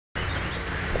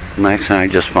Max and I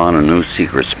just found a new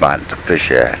secret spot to fish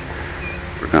at.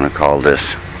 We're going to call this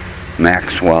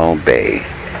Maxwell Bay.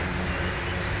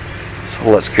 So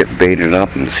let's get baited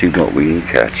up and see what we can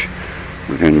catch.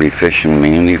 We're going to be fishing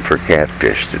mainly for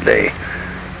catfish today.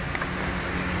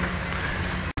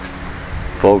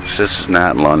 Folks, this is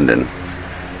not London.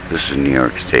 This is New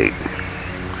York State.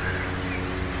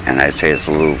 And I'd say it's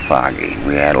a little foggy.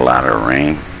 We had a lot of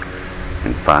rain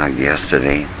and fog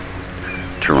yesterday.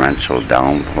 Torrential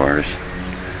downpours.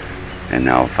 And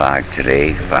now fog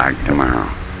today, fog tomorrow.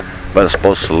 But it's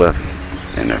supposed to lift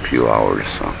in a few hours,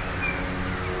 so.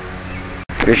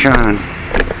 Fish on.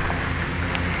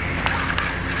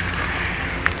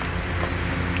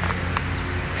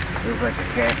 Looks like a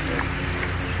catfish.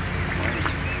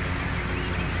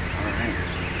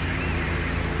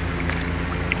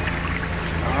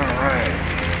 Alright.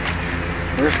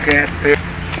 First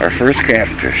catfish. Our first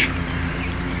catfish.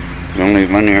 We've only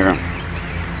been here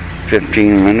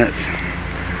 15 minutes.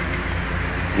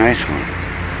 Nice one.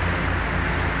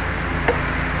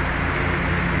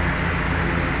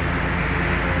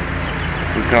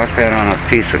 We caught that on a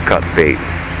piece of cut bait.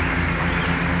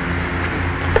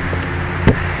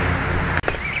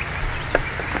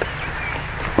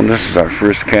 Well, this is our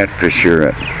first catfish here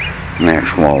at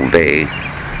Maxwell Bay.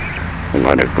 We'll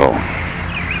let it go.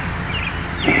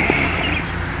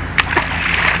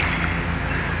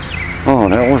 Oh,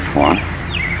 that was fun.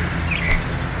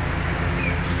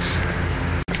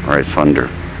 Right, it's under.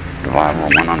 The bottom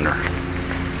went under.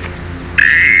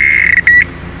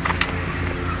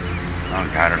 Oh,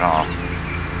 got it all.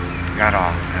 Got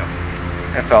off. Yep.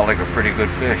 That felt like a pretty good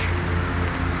fish.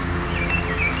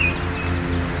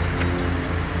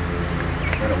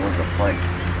 But it was a flake.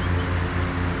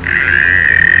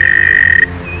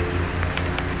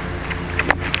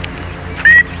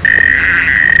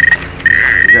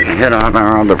 Getting hit on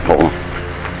our other pole.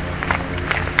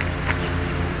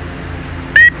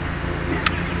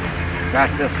 Got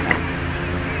this one.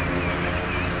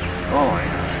 Oh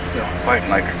yeah, still fighting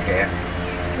like a cat.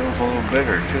 Feels a little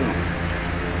bigger too.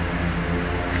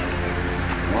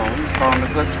 Well, we found a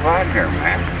good spot here,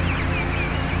 Max.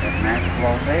 At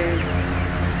Maxwell Bay.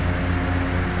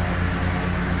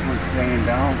 This one's staying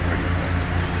down pretty good.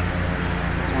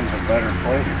 This one's a better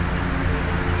fighter.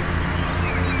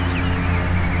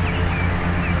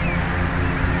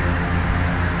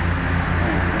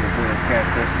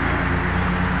 Catch this one.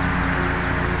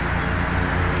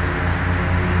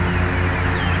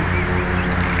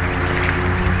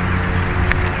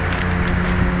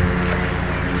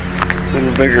 A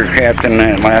little bigger cat than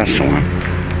that last one.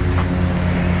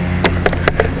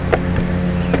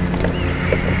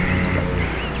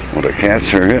 Well, the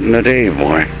cats are hitting the day,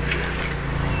 boy.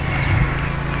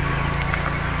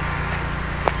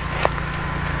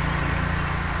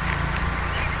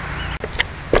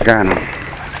 Got him.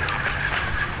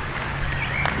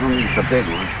 It's a big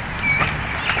one.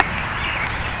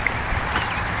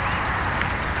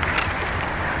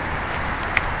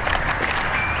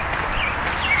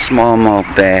 Smallmouth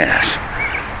bass.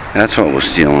 That's what was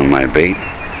stealing my bait.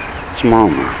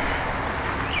 Smallmouth.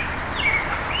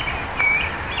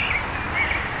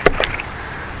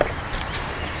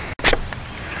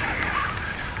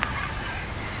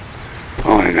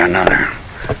 Oh, I got another.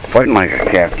 Fighting like a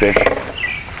catfish.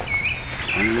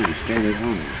 I don't understand his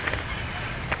own.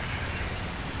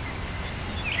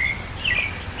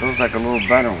 Feels like a little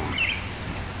better one.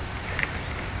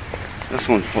 This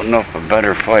one's putting up a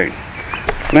better fight.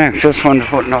 Max, this one's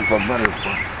putting up a better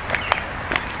fight.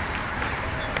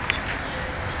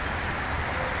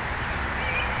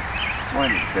 Why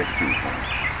did it take too far?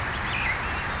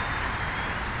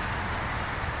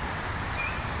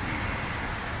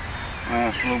 Well,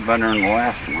 it's a little better than the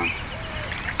last one.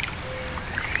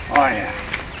 Oh yeah.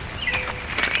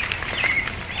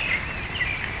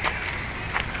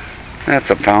 That's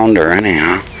a pounder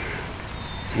anyhow.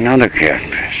 Another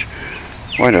catfish.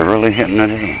 Boy, they're really hitting it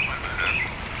in.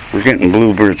 We're getting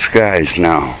bluebird skies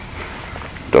now.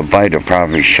 The bite will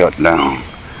probably shut down.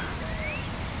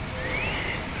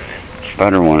 It's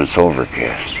better when it's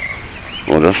overcast.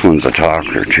 Well, this one's a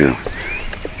talker too.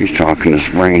 He's talking his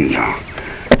brains out.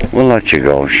 We'll let you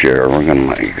go, Cher. We're gonna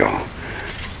let you go.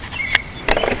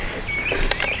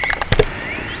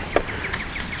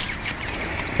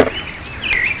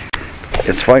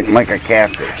 It's fighting like a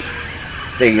catfish.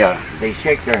 They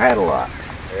shake their head a lot.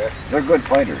 Yeah. They're good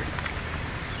fighters.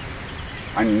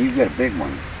 I mean, you get a big one.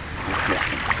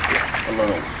 A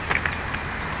little one.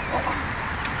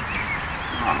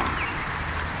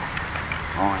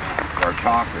 Oh yeah, our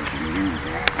talkers.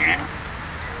 Yeah.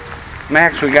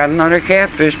 Max, we got another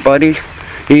catfish, buddy.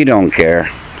 He don't care.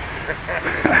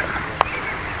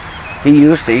 He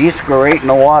used to go right in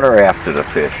the water after the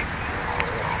fish.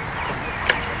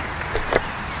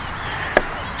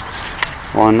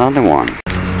 Oh, another one.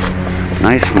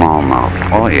 Nice smallmouth.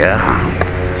 Oh yeah.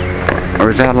 Or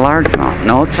is that a largemouth?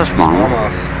 No, it's a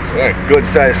smallmouth. Yeah, good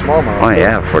sized smallmouth. Oh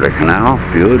yeah, for the canal.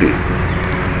 Beauty.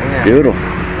 Yeah. Beautiful.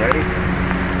 Ready?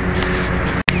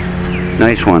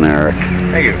 Nice one, Eric.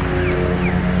 Thank you.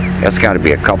 That's got to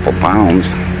be a couple pounds.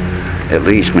 At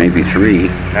least, maybe 3.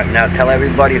 Now tell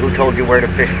everybody who told you where to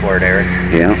fish for it, Eric.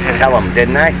 Yeah. Tell them,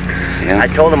 didn't I? Yeah. I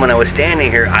told them when I was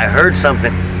standing here, I heard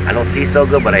something. I don't see so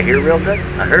good, but I hear real good.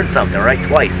 I heard something right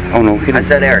twice. Oh, no kidding. I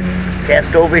said, Eric,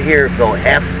 cast over here, go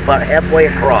halfway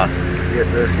across. Get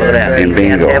this Look at that. And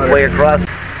Cast bingo. halfway across.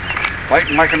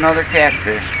 Fighting like another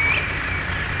catfish.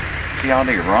 See how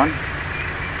they run?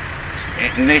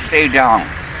 And they stay down.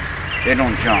 They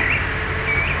don't jump.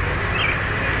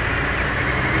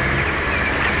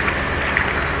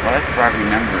 Well, that's probably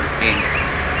number 8.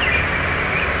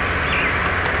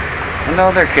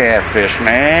 Another catfish,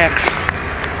 Max.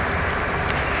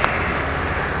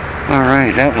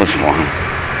 Alright, that was fun.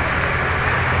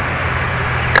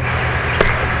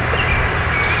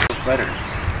 It's better.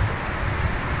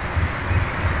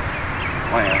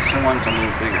 Oh yeah, someone's a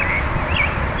little bigger.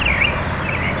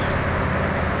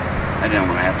 I didn't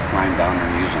want to have to climb down there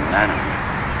and use a net on it.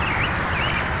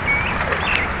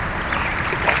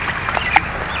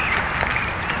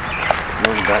 A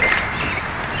little better.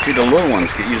 See, the little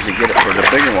ones can usually get it where the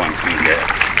bigger ones can get it.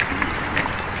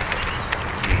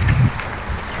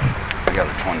 I got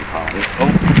a 20 pound. Oh!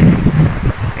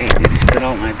 Hey, did you spit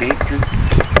out my bait too?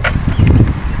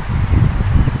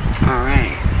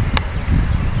 Alright.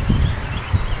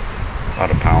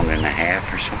 About 1.5 pounds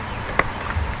or so.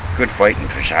 Good fighting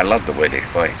fish. I love the way they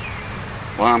fight.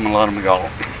 Well, I'm gonna let them go.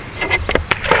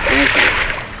 Thank you.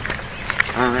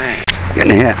 Alright.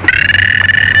 Getting hit.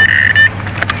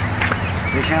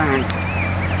 Fish on.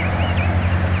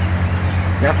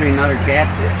 Definitely another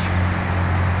catfish.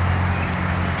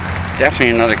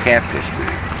 Definitely another catfish,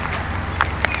 man.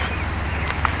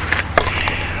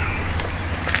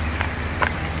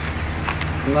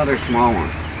 Another small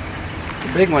one.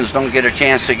 The big ones don't get a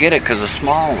chance to get it because the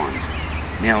small ones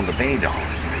nail the bait all the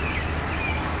time.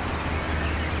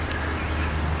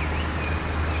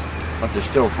 But they're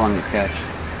still fun to catch.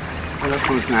 Well, this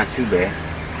one's not too bad.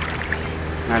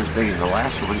 Not as big as the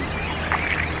last one.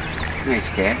 Nice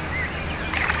cat.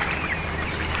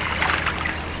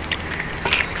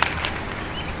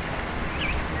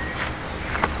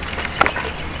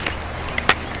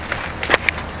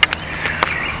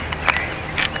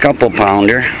 Couple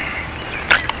pounder here.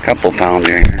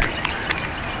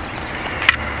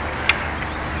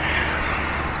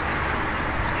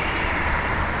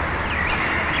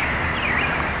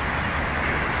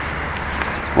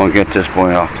 We'll get this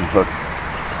boy off the hook.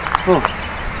 Oh,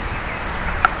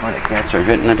 boy, the cats are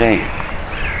hitting the day.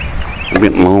 A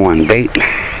bit low on bait.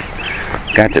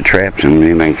 Got the traps in,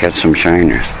 maybe I can catch some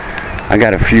shiners. I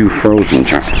got a few frozen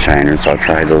shiners. I'll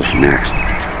try those next.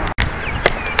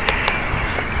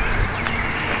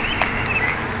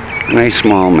 Nice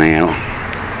small male.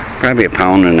 Probably 1.5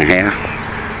 pounds.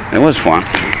 It was fun.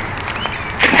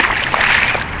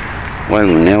 Boy,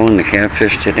 we're nailing the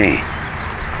catfish today.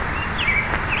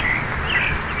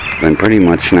 Been pretty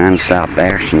much non-stop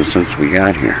action since we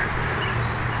got here.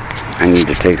 I need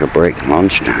to take a break,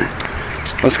 lunchtime.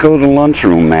 Let's go to the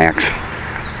lunchroom, Max.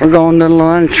 We're going to the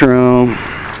lunchroom.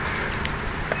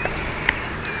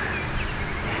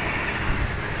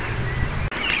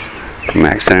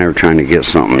 Max and I were trying to get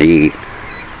something to eat,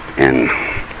 and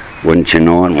wouldn't you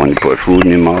know it, when you put food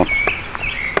in your mouth,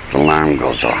 the alarm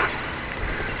goes off.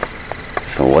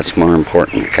 So what's more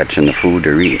important, catching the food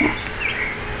or eating?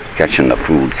 Catching the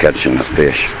food, catching the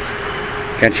fish.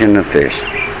 Catching the fish.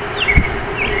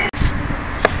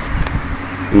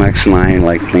 Max and I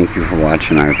like to thank you for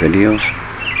watching our videos.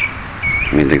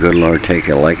 May the good Lord take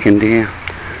a liking to you.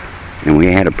 And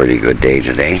we had a pretty good day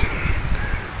today.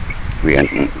 We had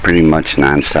pretty much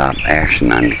non-stop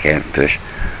action on the catfish.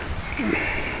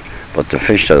 But the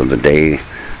fish of the day,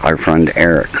 our friend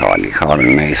Eric caught. He caught a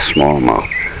nice smallmouth.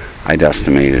 I'd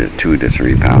estimated at 2 to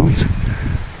 3 pounds.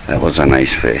 That was a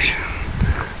nice fish.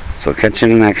 So catch you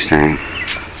the next time.